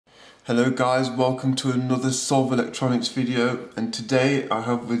Hello guys, welcome to another Solve Electronics video, and today I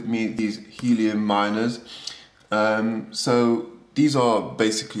have with me these helium miners. So these are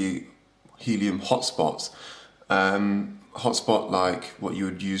basically helium hotspots. Hotspot like what you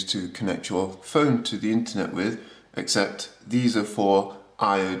would use to connect your phone to the internet with, except these are for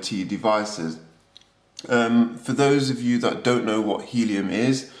IoT devices. For those of you that don't know what helium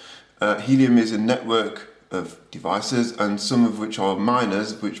is a network of devices, and some of which are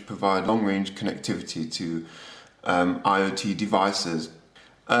miners, which provide long-range connectivity to IoT devices.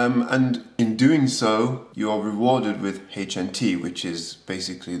 And in doing so, you are rewarded with HNT, which is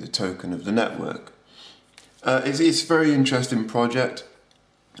basically the token of the network. It's a very interesting project.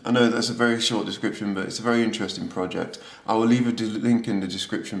 I know that's a very short description, but it's a very interesting project. I will leave a link in the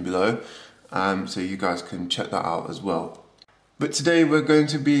description below, so you guys can check that out as well. But today we're going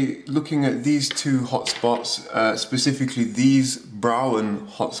to be looking at these two hotspots, specifically these Browan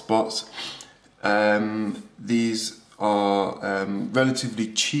hotspots. These are relatively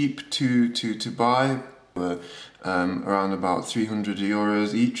cheap to buy, around about 300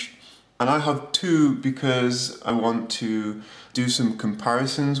 euros each. And I have two because I want to do some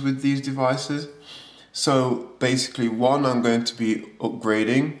comparisons with these devices. So basically one I'm going to be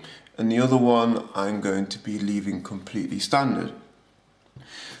upgrading, and the other one I'm going to be leaving completely standard.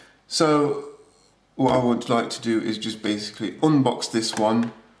 So what I would like to do is just basically unbox this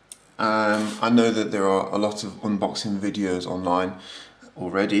one. I know that there are a lot of unboxing videos online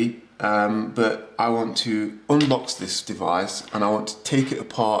already, but I want to unbox this device and I want to take it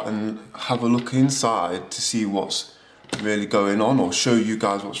apart and have a look inside to see what's really going on, or show you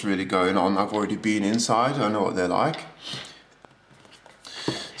guys what's really going on. I've already been inside, I know what they're like.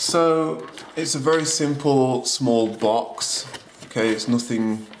 So it's a very simple small box. Okay, it's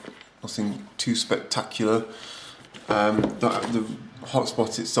nothing too spectacular. The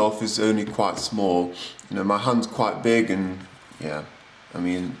hotspot itself is only quite small. You know, my hand's quite big, and yeah, I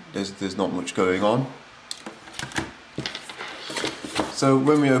mean, there's not much going on. So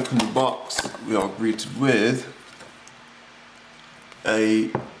when we open the box, we are greeted with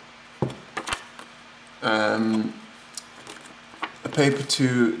a paper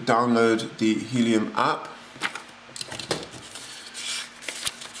to download the Helium app.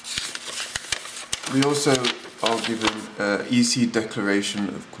 We also are given EC declaration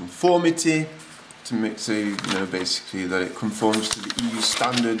of conformity to make so you know basically that it conforms to the EU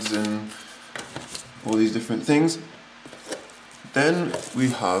standards and all these different things. Then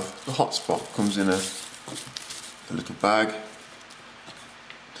we have the hotspot, comes in a little bag.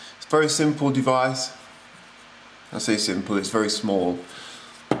 It's a very simple device. I say simple, it's very small.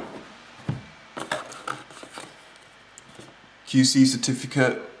 QC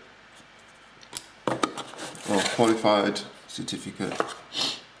certificate, or qualified certificate.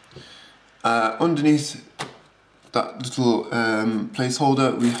 Underneath that little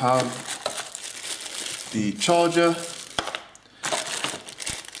placeholder we have the charger,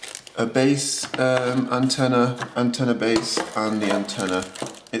 a base antenna base, and the antenna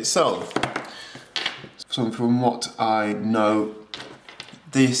itself. So from what I know,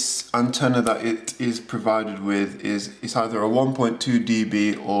 this antenna that it is provided with is either a 1.2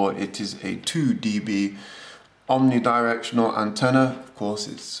 dB or it is a 2 dB omnidirectional antenna. Of course,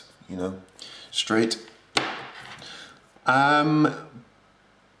 it's, you know, straight. But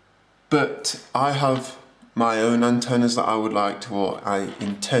I have my own antennas that I would like to, or I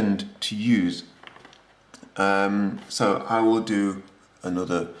intend to use. So I will do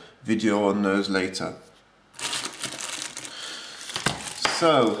another video on those later.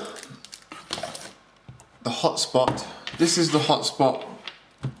 So, the hotspot. This is the hotspot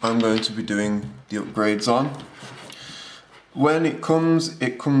I'm going to be doing the upgrades on. When it comes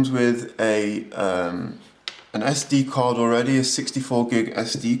with an SD card already, a 64 gig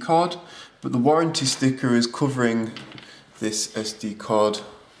SD card, but the warranty sticker is covering this SD card.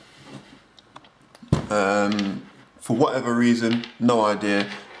 For whatever reason, no idea.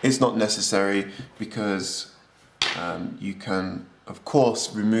 It's not necessary because you can, of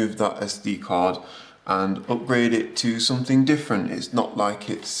course, remove that SD card and upgrade it to something different. It's not like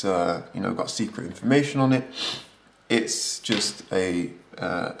it's you know, got secret information on it. It's just a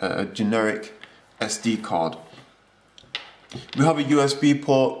generic SD card. We have a USB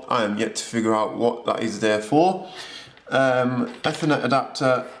port. I am yet to figure out what that is there for. Ethernet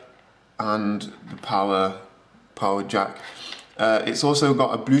adapter and the power jack. It's also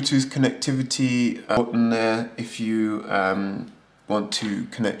got a Bluetooth connectivity button there if you want to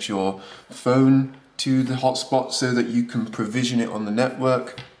connect your phone to the hotspot so that you can provision it on the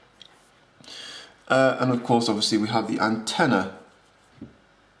network. And of course, obviously, we have the antenna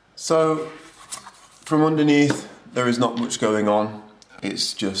So from underneath there is not much going on.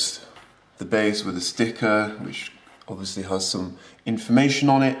 It's just the base with a sticker which obviously has some information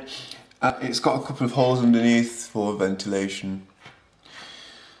on it. It's got a couple of holes underneath for ventilation.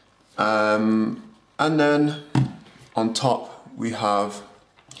 And then on top we have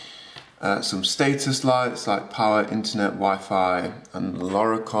some status lights like power, internet, Wi-Fi and the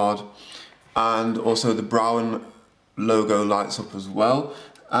LoRa card, and also the Browan logo lights up as well,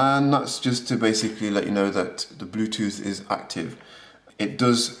 and that's just to basically let you know that the Bluetooth is active. It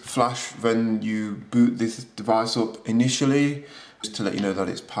does flash when you boot this device up initially, just to let you know that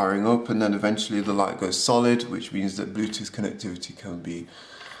it's powering up, and then eventually the light goes solid, which means that Bluetooth connectivity can be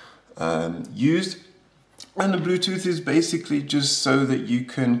used. And the Bluetooth is basically just so that you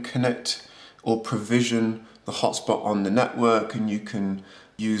can connect or provision the hotspot on the network, and you can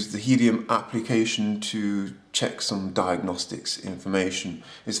use the Helium application to check some diagnostics information.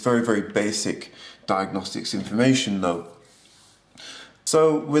 It's very, very basic diagnostics information though.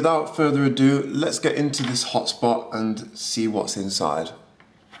 So without further ado, let's get into this hotspot and see what's inside.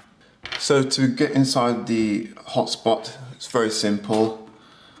 So to get inside the hotspot, it's very simple.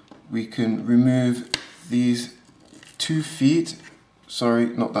 We can remove these 2 feet, sorry,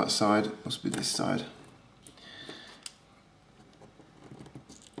 not that side, must be this side.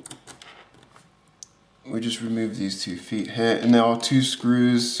 We just remove these 2 feet here, and there are 2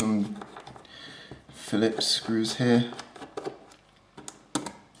 screws, some Phillips screws here.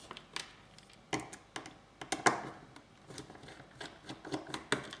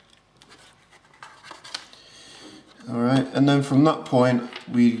 Alright, and then from that point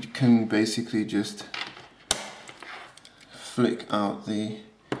we can basically just flick out the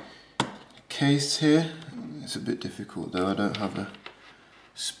case here. It's a bit difficult though, I don't have a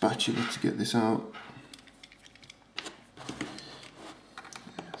spatula to get this out.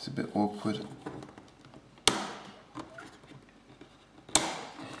 It's a bit awkward.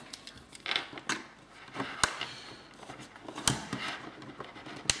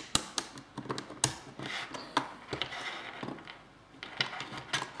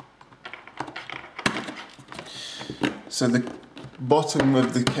 So the bottom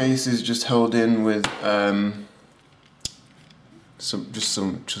of the case is just held in with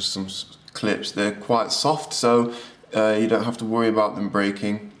some clips. They're quite soft, so you don't have to worry about them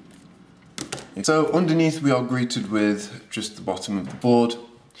breaking. So underneath we are greeted with just the bottom of the board,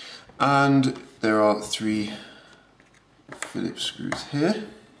 and there are 3 Phillips screws here.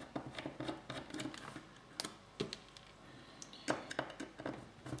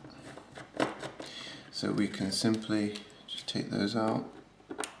 So we can simply just take those out.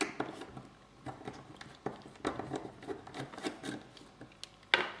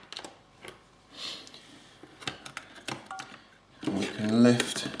 And we can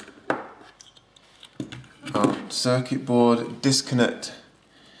lift our circuit board, disconnect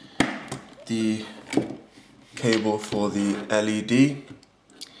the cable for the LED,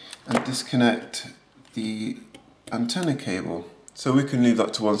 and disconnect the antenna cable. So we can leave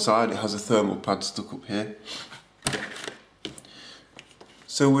that to one side. It has a thermal pad stuck up here.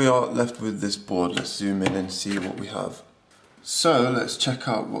 So we are left with this board. Let's zoom in and see what we have. So let's check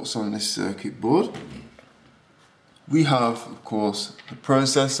out what's on this circuit board. We have, of course, the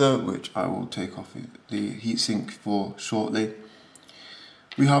processor, which I will take off the heatsink for shortly.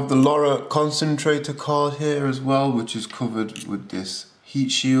 We have the LoRa concentrator card here as well, which is covered with this heat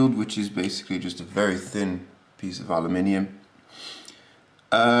shield, which is basically just a very thin piece of aluminium.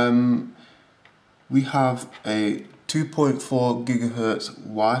 We have a 2.4 gigahertz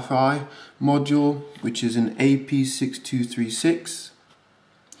Wi-Fi module, which is an AP6236.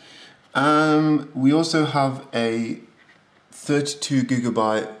 We also have a 32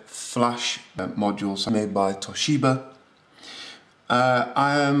 gigabyte flash module made by Toshiba.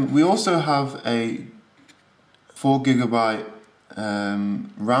 We also have a 4 gigabyte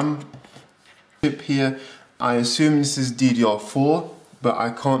RAM chip here. I assume this is DDR4, but I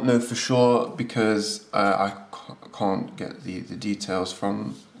can't know for sure because I can't get the details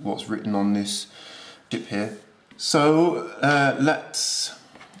from what's written on this chip here. So let's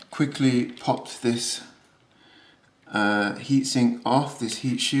quickly pop this heatsink off, this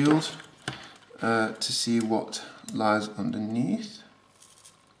heat shield, to see what lies underneath.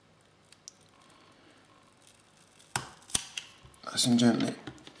 Nice and gently.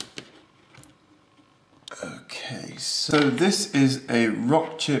 Okay, so this is a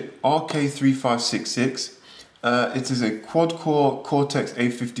Rockchip RK3566. It is a quad-core Cortex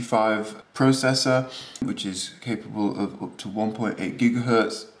A55 processor, which is capable of up to 1.8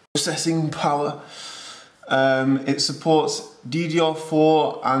 gigahertz processing power. It supports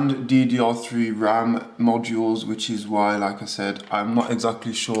DDR4 and DDR3 RAM modules, which is why, like I said, I'm not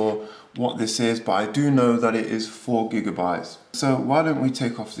exactly sure what this is, but I do know that it is 4 GB. So why don't we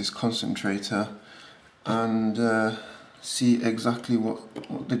take off this concentrator and see exactly what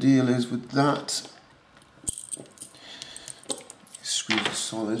the deal is with that. Screws are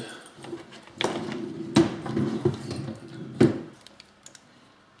solid.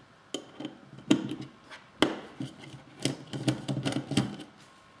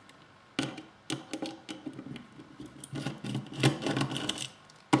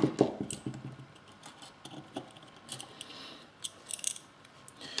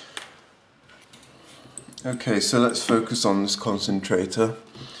 Okay, so let's focus on this concentrator.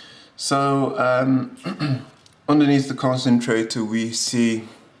 So underneath the concentrator we see,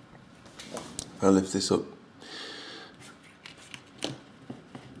 I'll lift this up.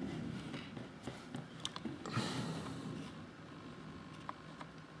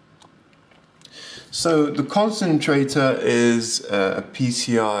 So the concentrator is a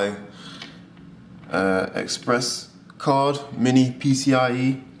PCI Express card, mini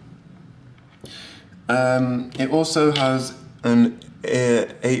PCIe. It also has an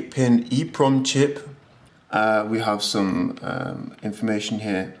 8-pin EEPROM chip. We have some information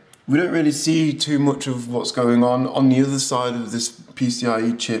here. We don't really see too much of what's going on. On the other side of this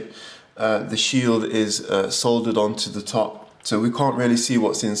PCIe chip, the shield is soldered onto the top, so we can't really see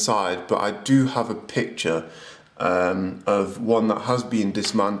what's inside, but I do have a picture of one that has been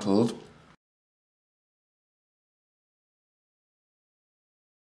dismantled.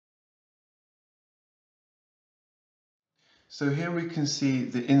 So here we can see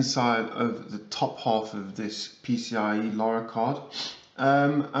the inside of the top half of this PCIe LoRa card,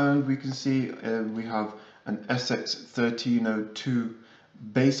 and we can see we have an SX1302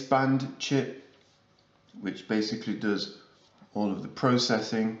 baseband chip, which basically does all of the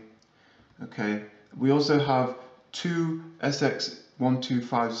processing. Okay, we also have two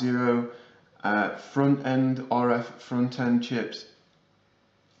SX1250 front-end RF front-end chips,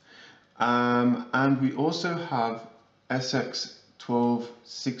 and we also have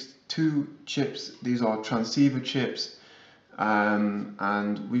SX1262 chips. These are transceiver chips,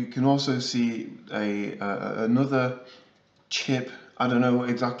 and we can also see another chip. I don't know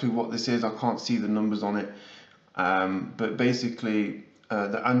exactly what this is, I can't see the numbers on it, but basically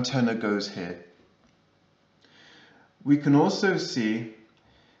the antenna goes here. We can also see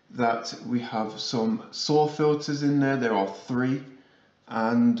that we have some SAW filters in there. There are 3,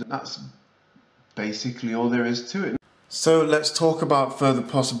 and that's basically all there is to it. So let's talk about further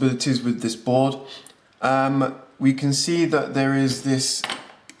possibilities with this board. We can see that there is this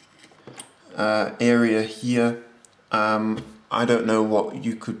area here. I don't know what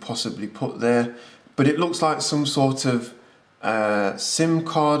you could possibly put there, but it looks like some sort of SIM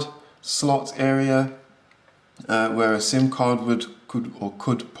card slot area where a SIM card could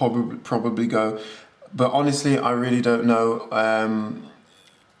probably go. But honestly, I really don't know.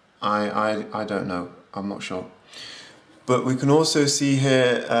 I don't know. I'm not sure. But we can also see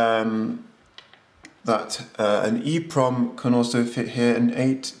here that an EEPROM can also fit here, an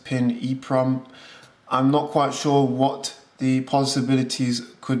 8-pin EEPROM. I'm not quite sure what the possibilities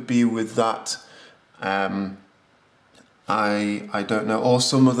could be with that. I don't know, or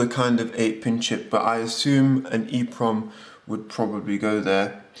some other kind of 8-pin chip, but I assume an EEPROM would probably go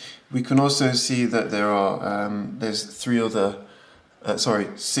there. We can also see that there are there's 6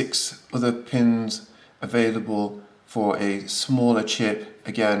 other pins available for a smaller chip.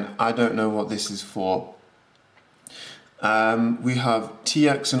 Again, I don't know what this is for. We have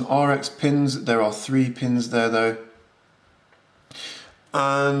TX and RX pins. There are 3 pins there though.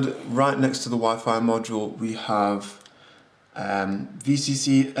 And right next to the Wi-Fi module we have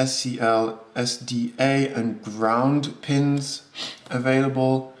VCC, SCL, SDA and ground pins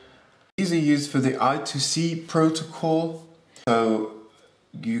available. These are used for the I2C protocol. So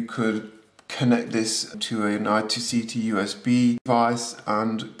you could connect this to an I2C to USB device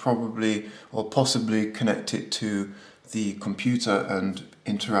and probably or possibly connect it to the computer and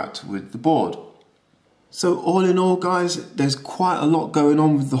interact with the board. So all in all guys, there's quite a lot going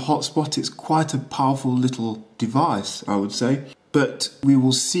on with the hotspot. It's quite a powerful little device, I would say. But we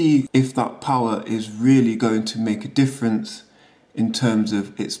will see if that power is really going to make a difference in terms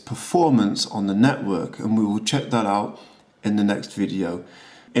of its performance on the network, and we will check that out in the next video.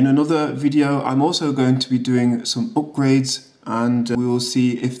 In another video, I'm also going to be doing some upgrades, and we will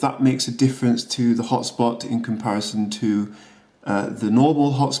see if that makes a difference to the hotspot in comparison to the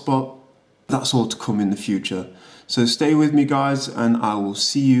normal hotspot. That's all to come in the future. So stay with me guys, and I will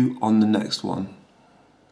see you on the next one.